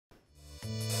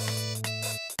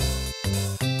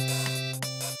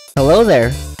Hello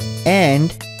there,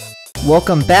 and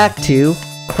welcome back to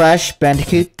Crash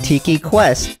Bandicoot Tiki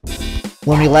Quest.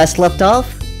 When we last left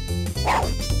off,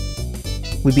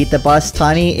 we beat the boss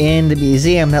Tiny in the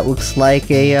museum that looks like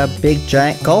a big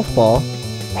giant golf ball.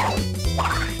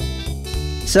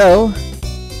 So,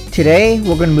 today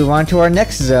we're going to move on to our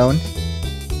next zone.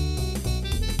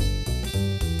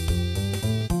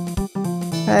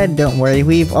 Don't worry,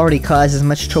 we've already caused as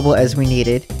much trouble as we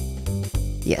needed.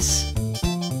 Yes.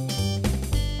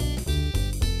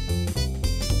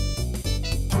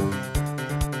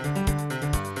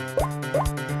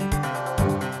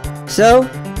 So,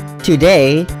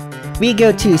 today, we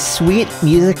go to Sweet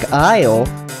Music Isle.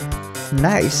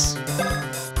 Nice.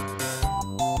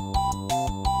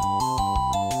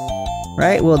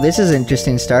 Right, well this is an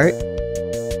interesting start.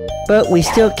 But we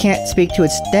still can't speak to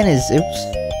its denizens. Oops.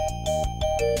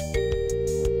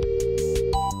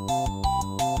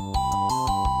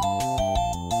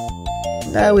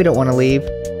 No, we don't want to leave.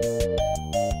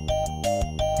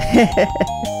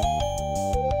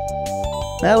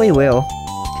 No, we will.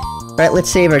 Right,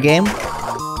 let's save our game.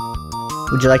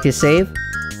 Would you like to save?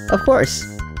 Of course.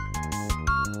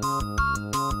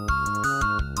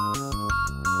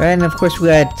 Right, and of course we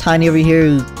got Tiny over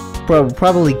here who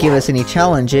probably give us any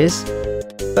challenges.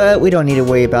 But we don't need to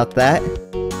worry about that.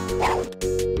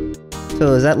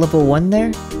 So is that level 1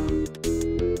 there?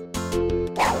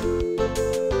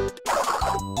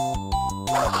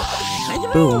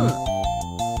 Boom.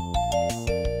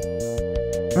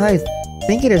 I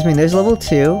think it is. I mean, there's level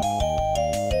 2.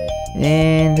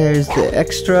 And there's the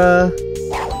extra.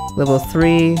 Level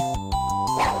 3.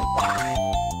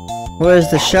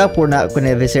 Whereas the shop we're not going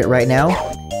to visit right now.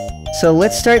 So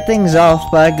let's start things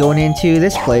off by going into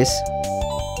this place.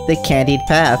 The Candied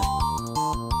Path.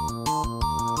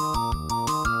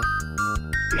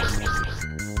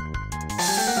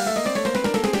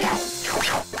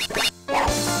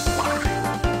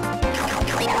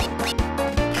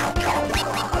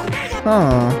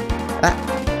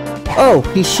 Oh,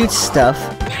 he shoots stuff.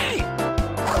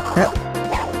 Yep.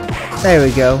 There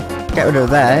we go. Got rid of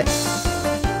that.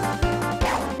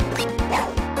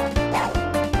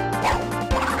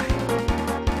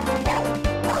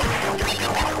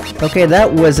 Okay,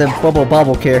 that was a Bubble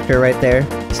Bobble character right there.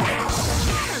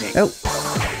 Oh.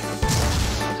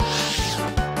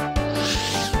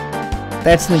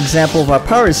 That's an example of our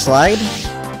power slide.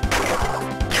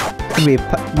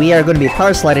 We are going to be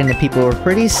power sliding to people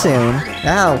pretty soon.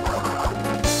 Ow!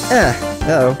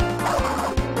 Uh-oh.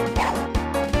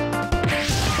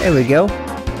 There we go.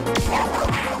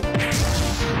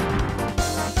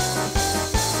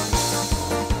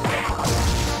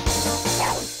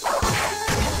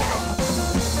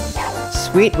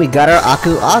 Sweet, we got our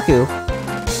Aku Aku.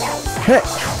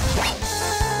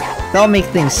 That'll make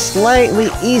things slightly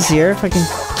easier if I can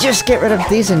just get rid of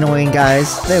these annoying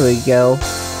guys. There we go.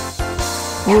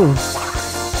 Ooh.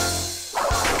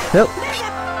 Nope.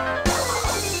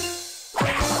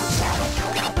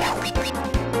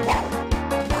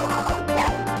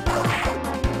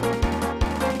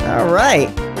 Alright.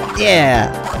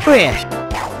 Yeah.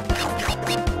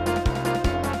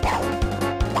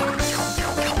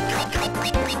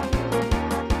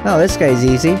 Oh, this guy's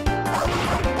easy.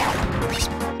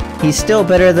 He's still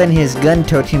better than his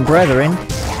gun-toting brethren.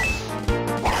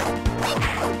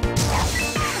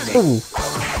 Ooh.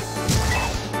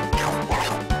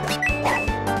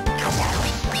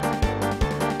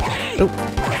 Oh.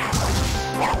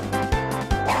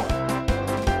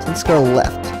 Let's go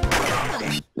left.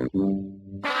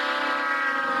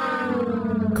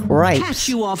 Cripes. Catch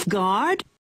you off guard?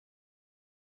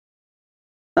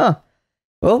 Huh.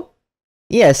 Well,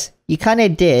 yes, you kinda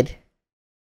did.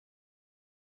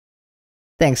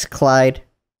 Thanks, Clyde.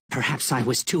 Perhaps I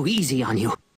was too easy on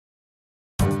you.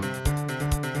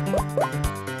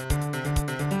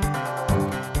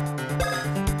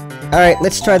 Alright,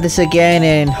 let's try this again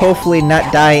and hopefully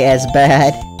not die as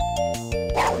bad.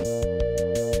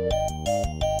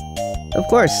 Of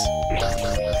course.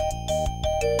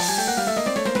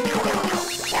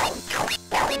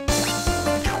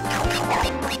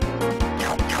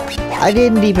 I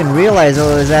didn't even realize I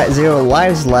was at 0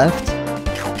 lives left.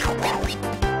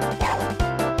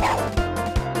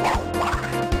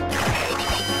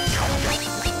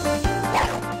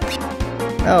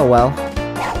 Oh well.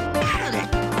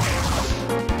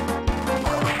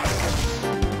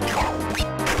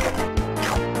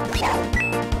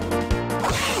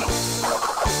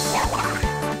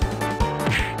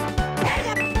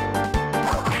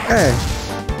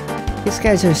 These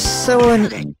guys are so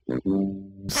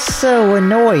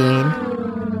annoying.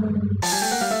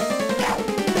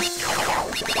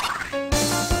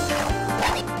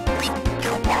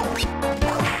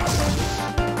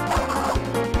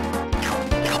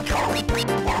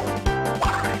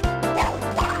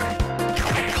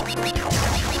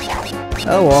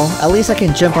 Oh well, at least I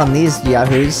can jump on these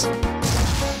yahoos.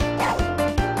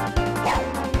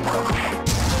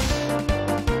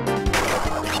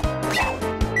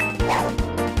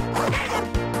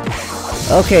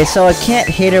 Okay, so I can't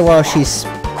hit her while she's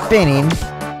spinning.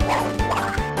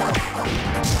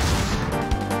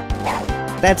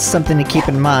 That's something to keep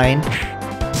in mind.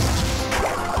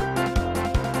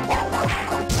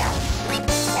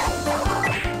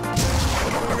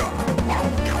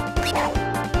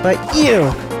 But you!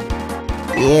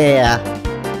 Yeah!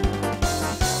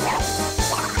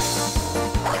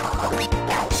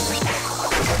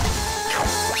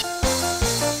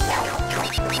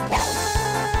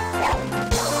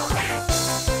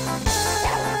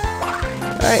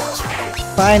 Alright,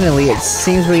 finally it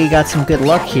seems we got some good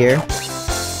luck here.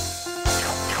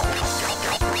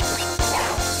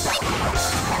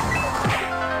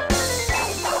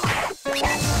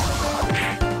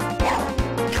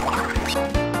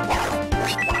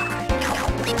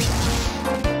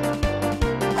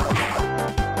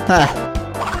 Huh.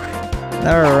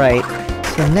 Alright,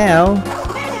 so now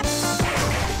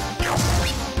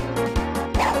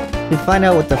we find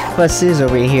out what the fuss is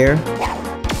over here.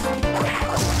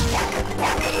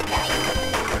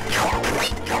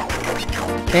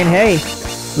 And hey,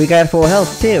 we got full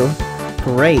health too.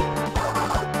 Great.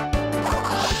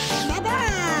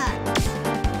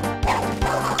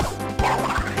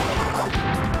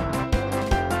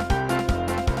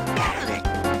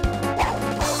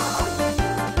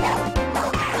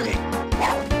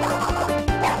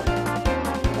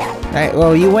 Alright,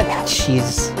 well you went-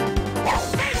 jeez.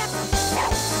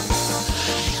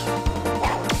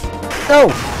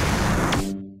 Oh!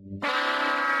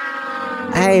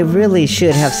 I really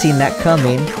should have seen that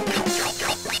coming.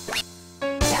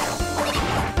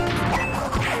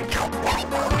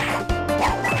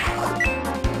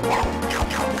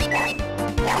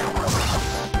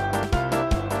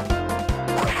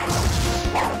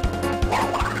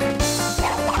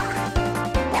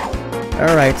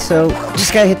 Alright, so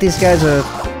just gotta hit these guys with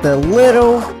a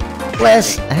little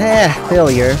less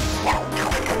failure.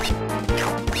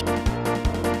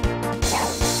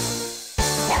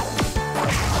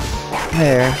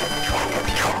 There.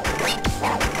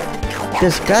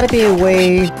 There's gotta be a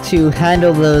way to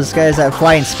handle those guys that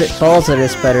fly and spit balls at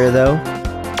us better, though.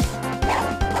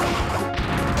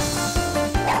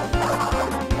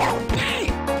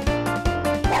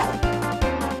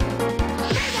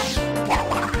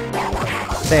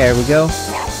 There we go.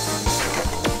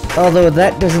 Although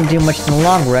that doesn't do much in the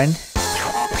long run.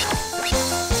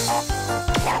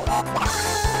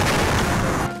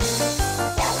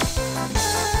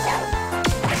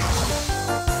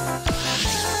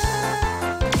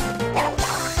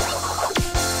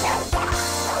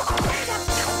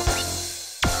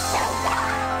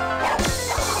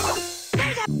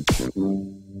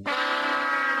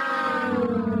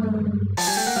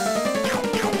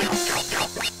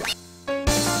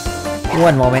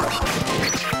 One moment.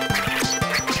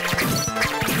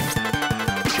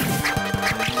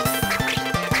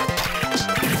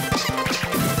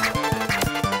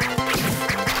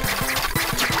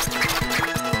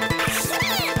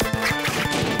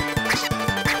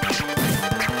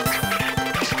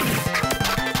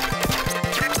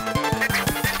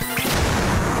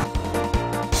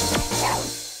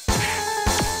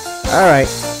 Alright,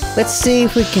 let's see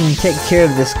if we can take care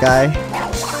of this guy.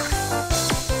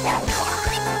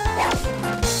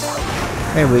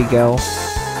 There we go.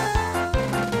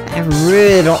 I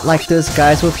really don't like those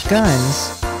guys with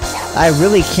guns. I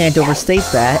really can't overstate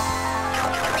that.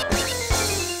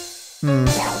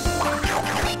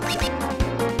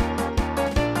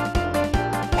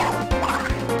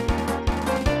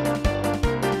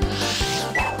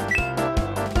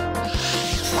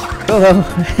 Oh,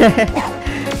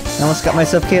 I almost got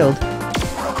myself killed.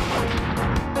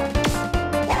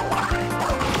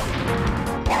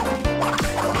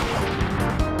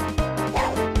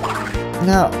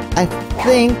 Now, I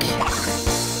think...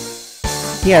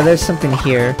 yeah, there's something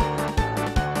here.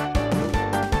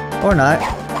 Or not.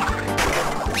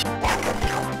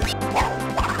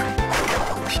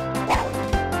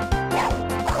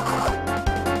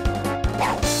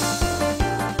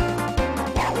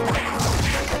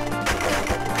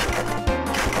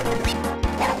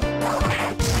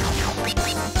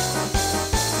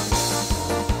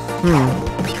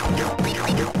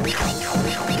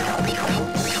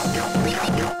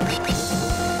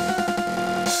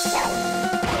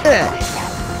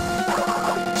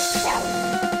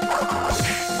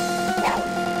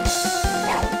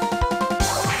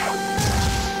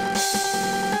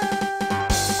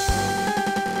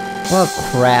 Well,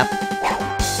 crap.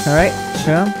 Alright,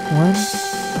 Jump. 1,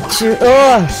 2.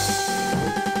 Oh!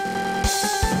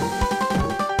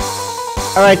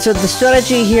 Alright, so the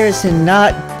strategy here is to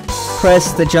not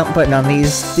press the jump button on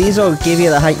these. These will give you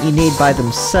the height you need by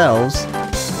themselves.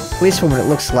 At least from what it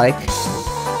looks like.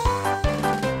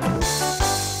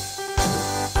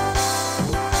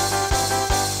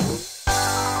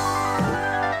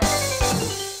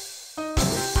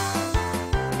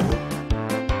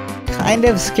 Kind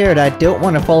of scared. I don't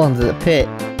want to fall into the pit.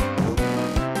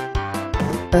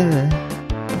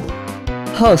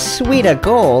 Oh, sweet, a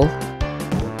goal!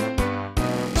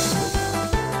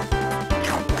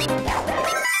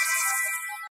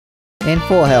 In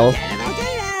full health.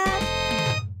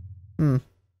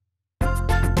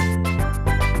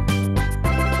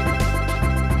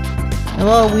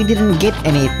 Well, we didn't get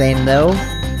anything, though.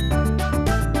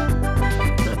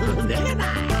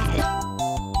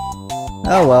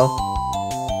 Oh well.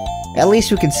 At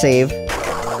least we can save.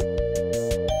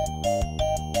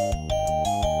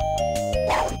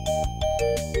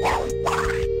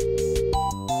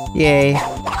 Yay.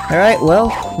 Alright,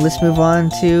 well, let's move on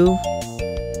to...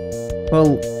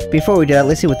 Well, before we do that,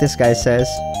 let's see what this guy says.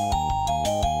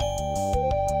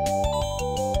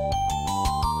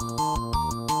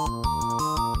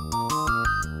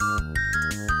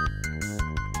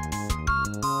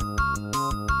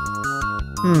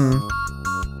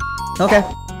 Okay.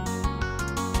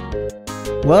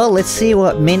 Well, let's see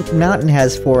what Mint Mountain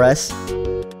has for us.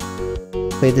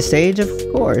 Play the stage, of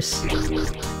course.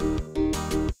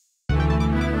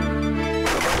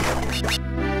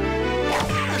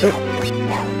 Oh.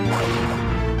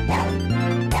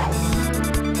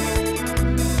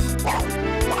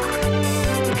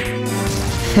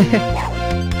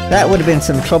 That would have been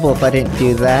some trouble if I didn't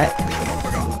do that.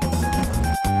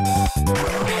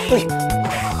 Oh.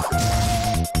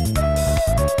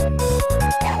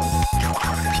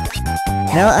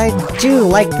 Now, I do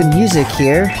like the music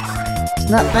here. It's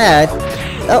not bad.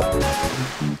 Oh!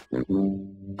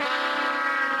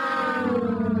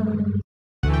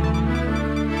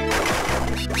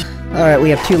 Alright, we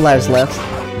have 2 lives left.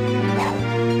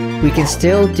 We can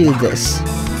still do this.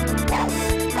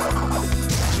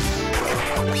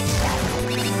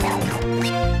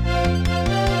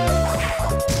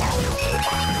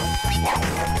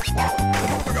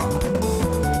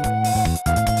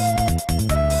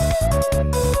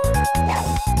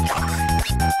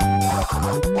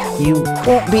 You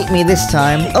won't beat me this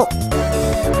time. Oh!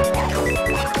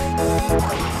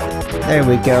 There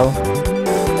we go.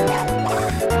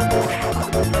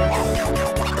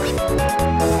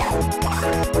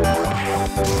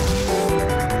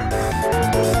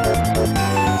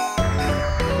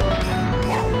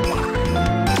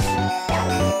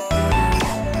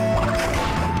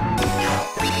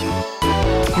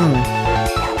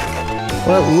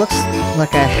 Well, it looks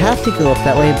like I have to go up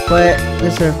that way, but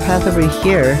there's a path over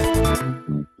here.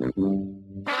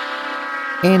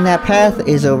 And that path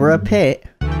is over a pit.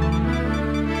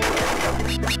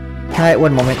 Alright,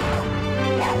 one moment.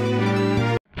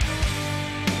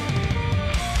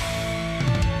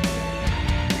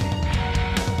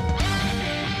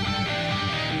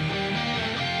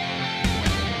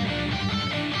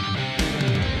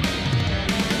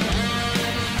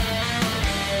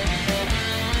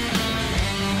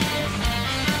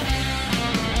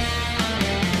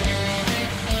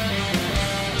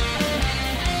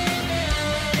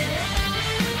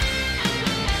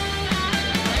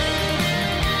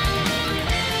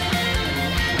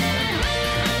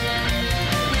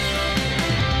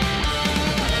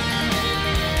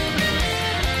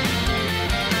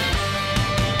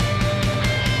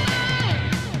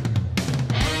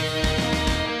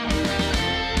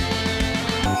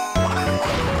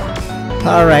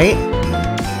 Alright.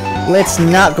 Let's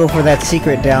not go for that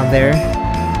secret down there.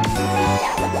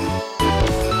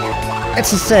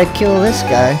 Let's instead kill this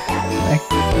guy. Like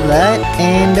that,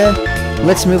 and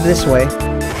let's move this way.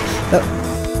 Oh.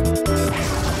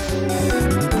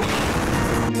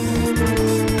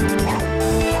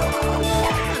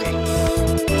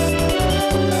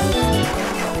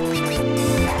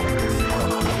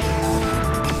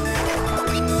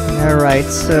 Alright,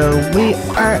 so we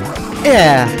are...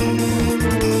 Yeah!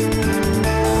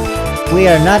 We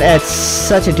are not at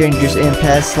such a dangerous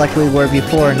impasse like we were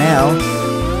before now.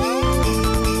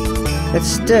 But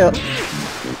still...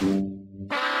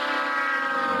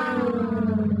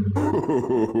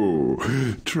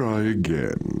 Try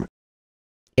again.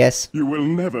 Yes. You will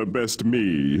never best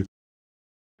me.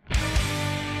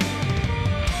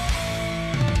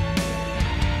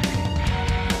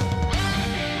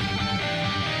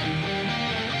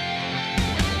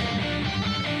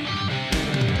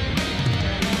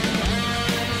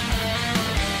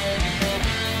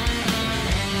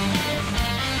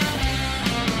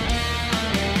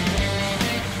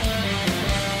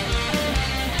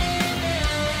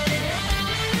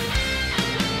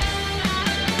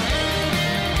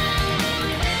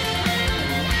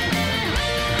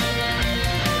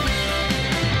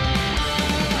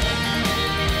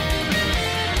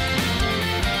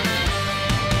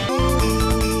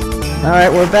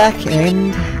 Alright, we're back,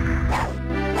 and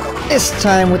this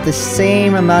time with the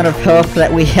same amount of health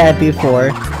that we had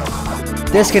before.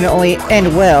 This can only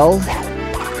end well.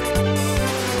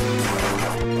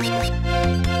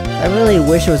 I really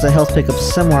wish there was a health pickup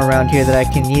somewhere around here that I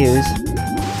can use.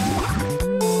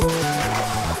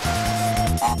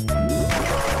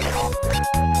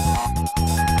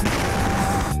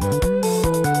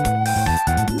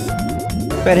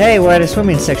 But hey, we're at a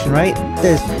swimming section, right?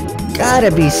 There's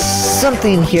gotta be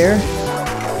something here.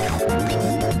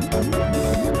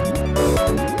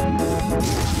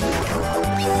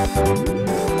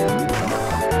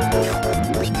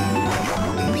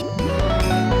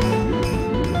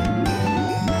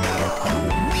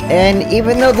 And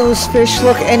even though those fish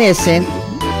look innocent,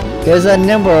 there's a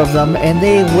number of them, and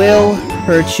they will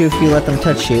hurt you if you let them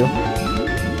touch you.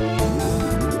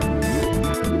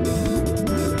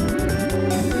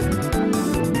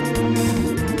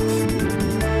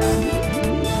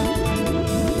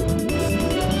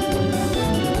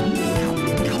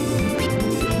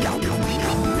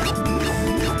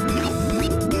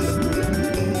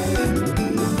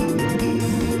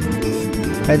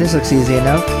 Alright, this looks easy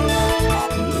enough.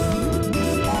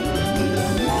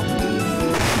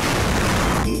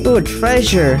 Ooh, a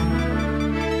treasure!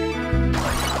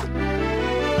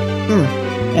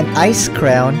 An ice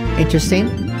crown. Interesting.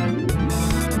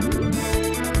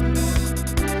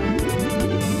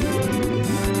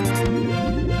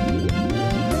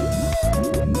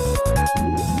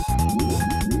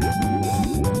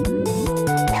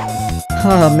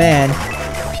 Oh man.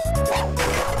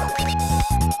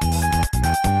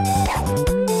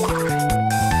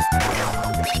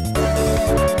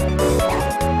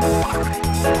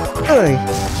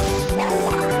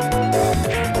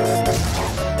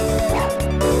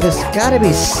 There's gotta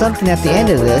be something at the end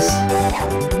of this.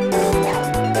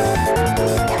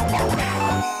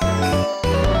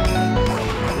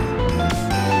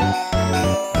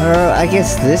 I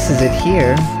guess this is it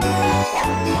here.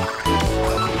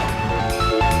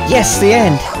 Yes, the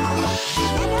end!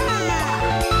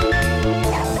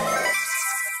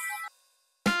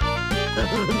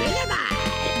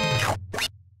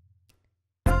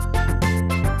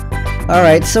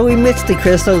 Alright, so we missed the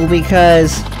crystal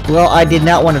because, well, I did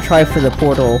not want to try for the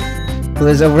portal. It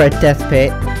was over at Death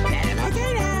Pit.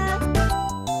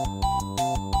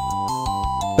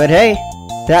 But hey,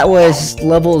 that was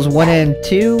levels 1 and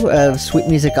 2 of Sweet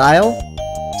Music Isle.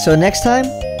 So next time,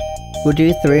 we'll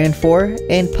do 3 and 4,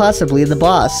 and possibly the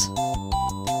boss.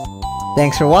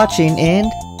 Thanks for watching, and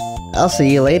I'll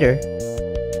see you later.